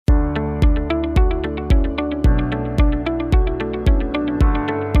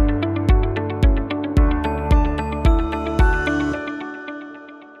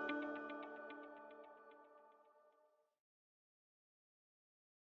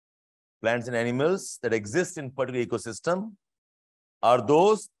Plants and animals that exist in particular ecosystem are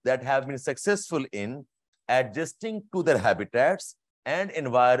those that have been successful in adjusting to their habitats and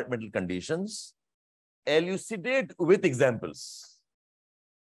environmental conditions. Elucidate with examples.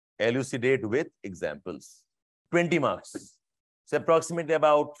 Elucidate with examples. 20 marks. So approximately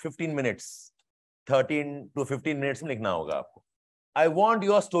about 15 minutes. 13 to 15 minutes में लिखना होगा आपको. I want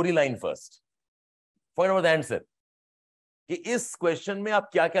your storyline first. Forget about the answer. कि इस question में आप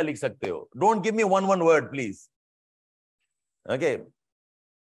क्या क्या लिख सकते हो. Don't give me one word, please. Okay.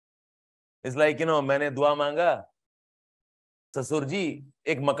 It's like, मैंने दुआ मांगा, ससुर जी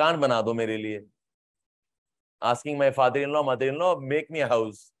एक मकान बना दो मेरे लिए. Asking my father-in-law, mother-in-law, make me a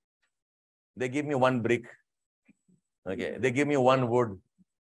house. They give me one brick. Okay. They give me one wood.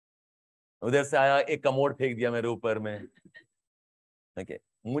 उधर से आया एक कमोड फेंक दिया मेरे ऊपर में. Okay.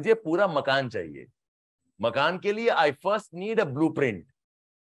 मुझे पूरा मकान चाहिए. मकान के लिए I first need a blueprint.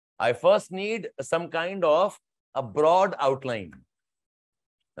 I first need some kind of a broad outline.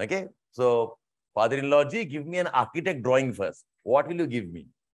 Okay. So, father-in-law ji, give me an architect drawing first. What will you give me?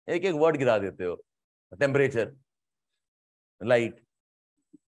 एक एक word गिरा देते हो. Temperature, light,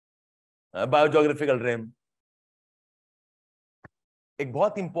 biogeographical realm. एक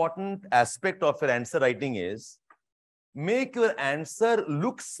बहुत important aspect of your answer writing is make your answer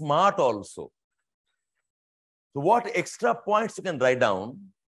look smart also. So what extra points you can write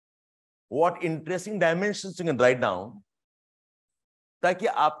down, what interesting dimensions you can write down, ताकि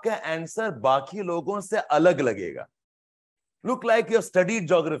आपका answer बाकी लोगों से अलग लगेगा. Look like you have studied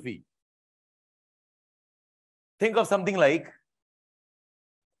geography. Think of something like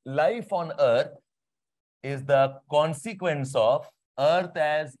life on Earth is the consequence of Earth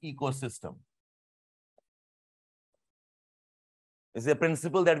as ecosystem. It's a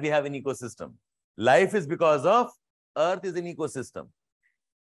principle that we have in ecosystem. Life is because of Earth is an ecosystem.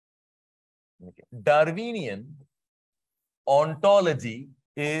 Okay. Darwinian ontology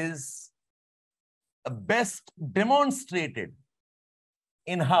is best demonstrated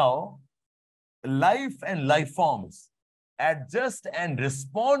in how life and life forms adjust and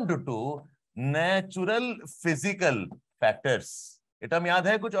respond to natural physical factors. ये term याद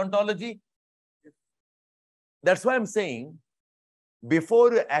है कुछ ontology? That's why I'm saying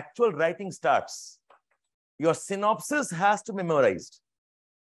before your actual writing starts, your synopsis has to be memorized.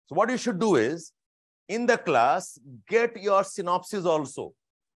 So what you should do is, in the class, get your synopsis also.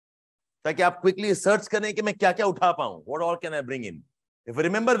 ताकि आप quickly search करें कि मैं क्या क्या उठा पाऊं. What all can I bring in? If you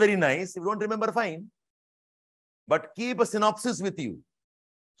remember, very nice. If you don't remember, fine. But keep a synopsis with you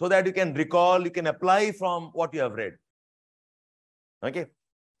so that you can recall, you can apply from what you have read. Okay.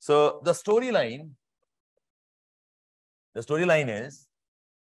 So the storyline is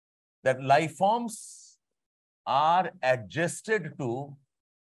that life forms are adjusted to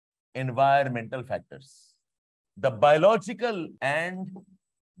environmental factors. The biological and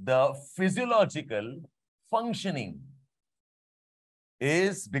the physiological functioning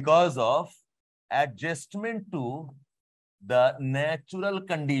is because of adjustment to the natural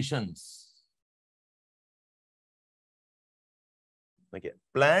conditions. Okay.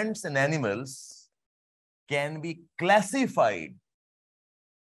 Plants and animals can be classified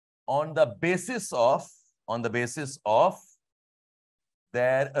on the basis of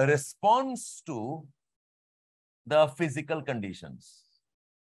their response to the physical conditions.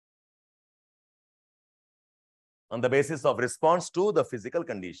 On the basis of response to the physical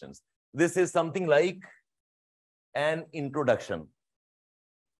conditions. This is something like an introduction.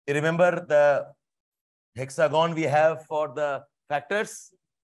 You remember the hexagon we have for the factors?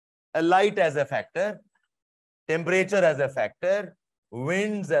 A light as a factor, temperature as a factor,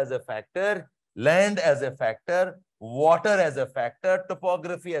 winds as a factor, land as a factor, water as a factor,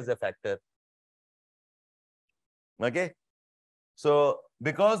 topography as a factor. Okay? So,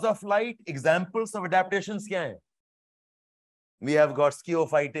 because of light, examples of adaptations क्या हैं? We have got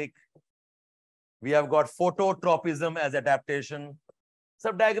sciophytic, we have got phototropism as adaptation.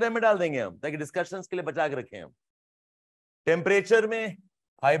 सब diagram में डाल देंगे हम ताकि discussions के लिए बचा के रखें हम. टेम्परेचर में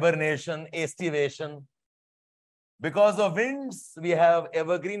hibernation, estivation. Because of winds, we have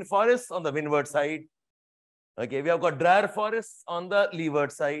evergreen forests on the windward side. Okay, we have got drier forests on the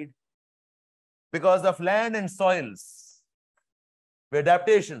leeward side. Because of land and soils,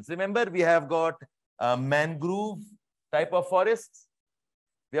 adaptations. Remember, we have got mangrove type of forests.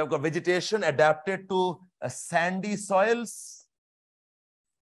 We have got vegetation adapted to sandy soils.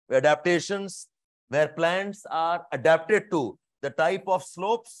 Adaptations where plants are adapted to the type of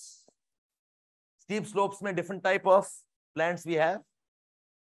slopes. Steep slopes में different type of plants we have.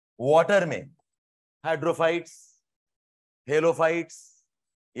 Water में hydrophytes, halophytes,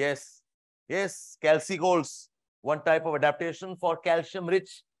 yes, Yes, calcicols, one type of adaptation for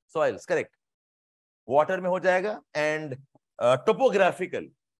calcium-rich soils. Correct. Water में हो जाएगा. And topographical,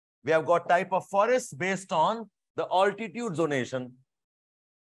 we have got type of forests based on the altitude zonation.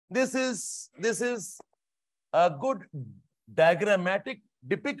 This is a good diagrammatic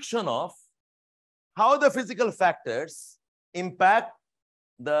depiction of how the physical factors impact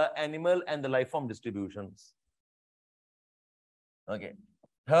the animal and the life form distributions. Okay.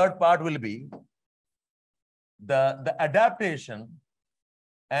 Third part will be the adaptation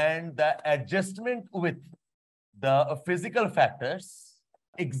and the adjustment with the physical factors.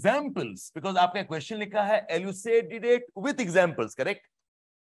 Examples, because आपका question लिखा है elucidate with examples, correct?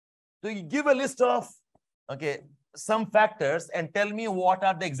 So you give a list of some factors and tell me what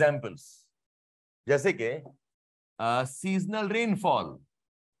are the examples. जैसे कि seasonal rainfall,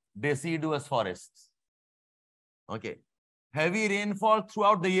 deciduous forests. Okay. Heavy rainfall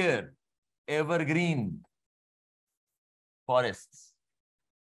throughout the year, evergreen forests.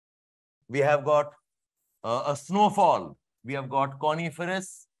 We have got a snowfall. We have got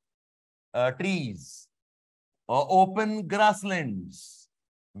coniferous trees, open grasslands.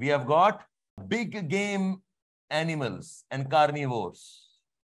 We have got big game animals and carnivores.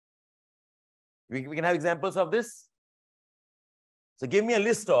 We can have examples of this. So give me a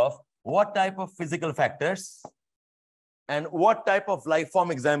list of what type of physical factors and what type of life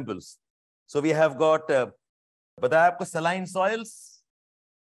form examples. So we have got बताया आपको saline soils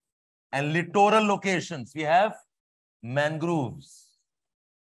and littoral locations. We have mangroves.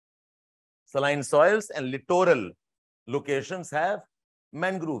 Saline soils and littoral locations have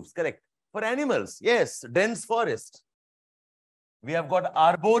mangroves, correct. For animals, yes, dense forest. We have got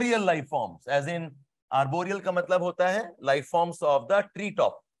arboreal life forms, as in arboreal का मतलब होता है life forms of the tree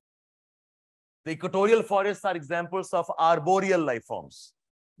top. The equatorial forests are examples of arboreal life forms.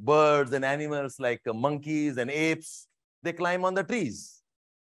 Birds and animals like monkeys and apes, they climb on the trees.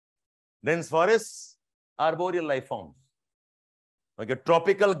 Dense forests, arboreal life forms. Okay,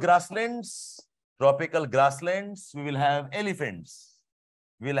 tropical grasslands, we will have elephants.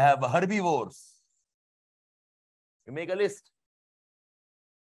 We will have herbivores. You make a list.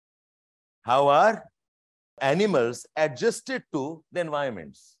 How are animals adjusted to the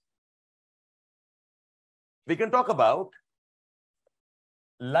environments? We can talk about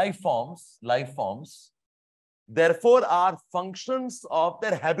life forms, therefore are functions of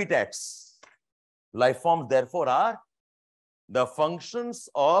their habitats. Life forms, therefore, are the functions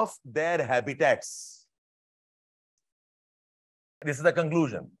of their habitats. This is the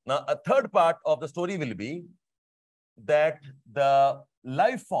conclusion. Now, a third part of the story will be that the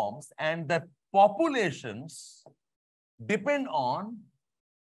life forms and the populations depend on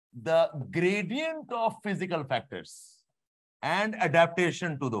the gradient of physical factors and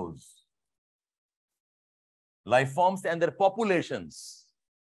adaptation to those. Life forms and their populations,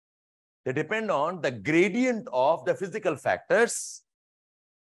 they depend on the gradient of the physical factors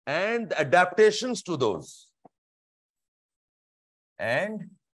and the adaptations to those. And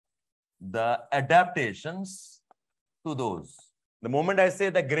the adaptations to those. The moment I say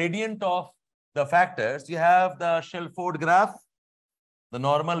the gradient of the factors, you have the Shelford graph, the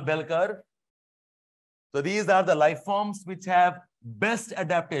normal bell curve. So these are the life forms which have best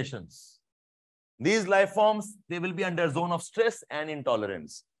adaptations. These life forms, they will be under zone of stress and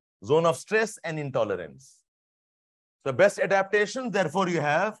intolerance. Zone of stress and intolerance. So best adaptation, therefore you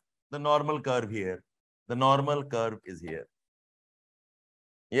have the normal curve here. The normal curve is here.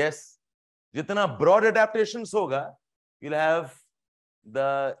 Yes. Jitna broad adaptations hoga, you'll have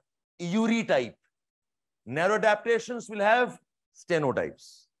the Urey type. Narrow adaptations will have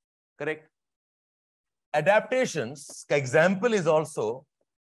stenotypes. Correct? Adaptations, ka example is also,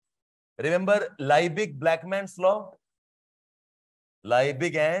 remember Liebig-Blackman's law?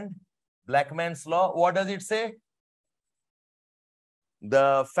 Liebig and Blackman's law. What does it say?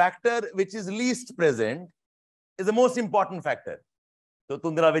 The factor which is least present is the most important factor. So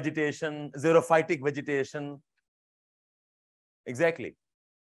tundra vegetation, xerophytic vegetation. Exactly.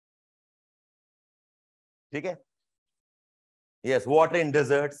 Okay? Yes, water in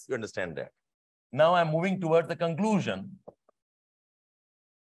deserts, you understand that. Now I'm moving towards the conclusion.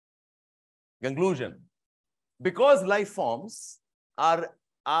 Conclusion. Because life forms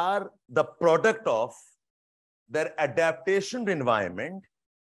are the product of their adaptation to environment,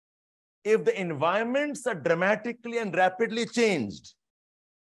 if the environments are dramatically and rapidly changed,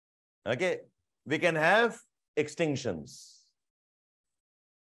 okay, we can have extinctions.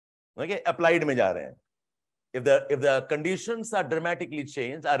 Okay, applied mein ja rahe hain. If the conditions are dramatically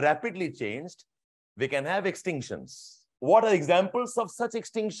changed, are rapidly changed, we can have extinctions. What are examples of such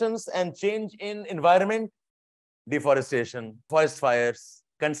extinctions and change in environment? Deforestation, forest fires,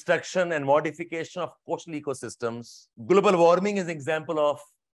 construction and modification of coastal ecosystems. Global warming is an example of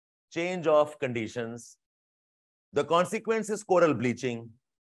change of conditions. The consequence is coral bleaching.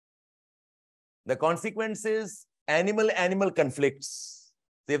 The consequence is animal-animal conflicts.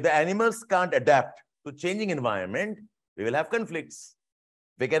 So if the animals can't adapt to changing environment, we will have conflicts.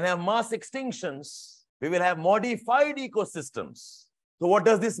 We can have mass extinctions. We will have modified ecosystems. So what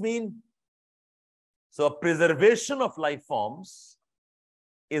does this mean? So preservation of life forms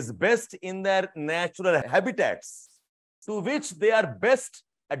is best in their natural habitats to which they are best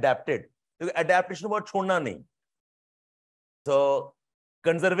adapted. Adaptation word chhodna nahi. So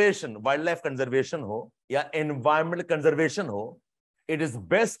conservation, wildlife conservation ho, ya environmental conservation ho, it is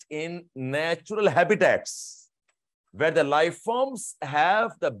best in natural habitats where the life forms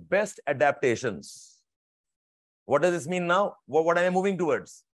have the best adaptations. What does this mean now? What am I moving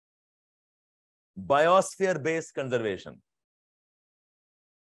towards? Biosphere-based conservation.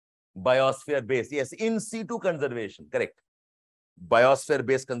 Biosphere-based, yes, in situ conservation, correct.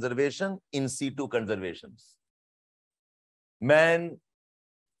 Biosphere-based conservation, in situ conservations. Man,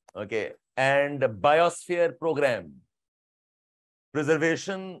 okay, and the biosphere program.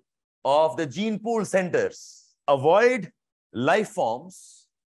 Preservation of the gene pool centers. Avoid life forms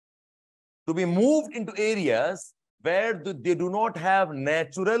to be moved into areas where they do not have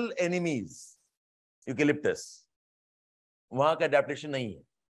natural enemies. Eucalyptus. वहां का adaptation नहीं है.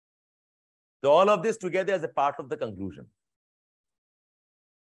 So all of this together as a part of the conclusion.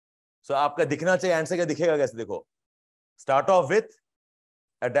 So आपका दिखना चाहिए answer क्या दिखेगा कैसे देखो. Start off with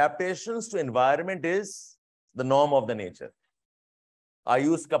adaptations to environment is the norm of the nature. I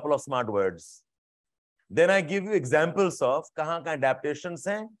use couple of smart words. Then I give you examples of कहाँ का adaptations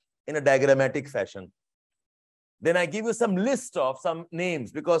हैं in a diagrammatic fashion. Then I give you some list of some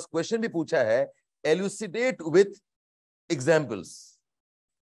names because question भी पूछा है. Elucidate with examples.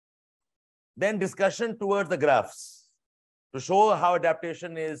 Then discussion towards the graphs to show how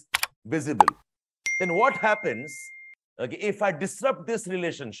adaptation is visible. Then what happens if I disrupt this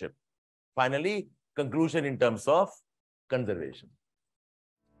relationship? Finally, conclusion in terms of conservation.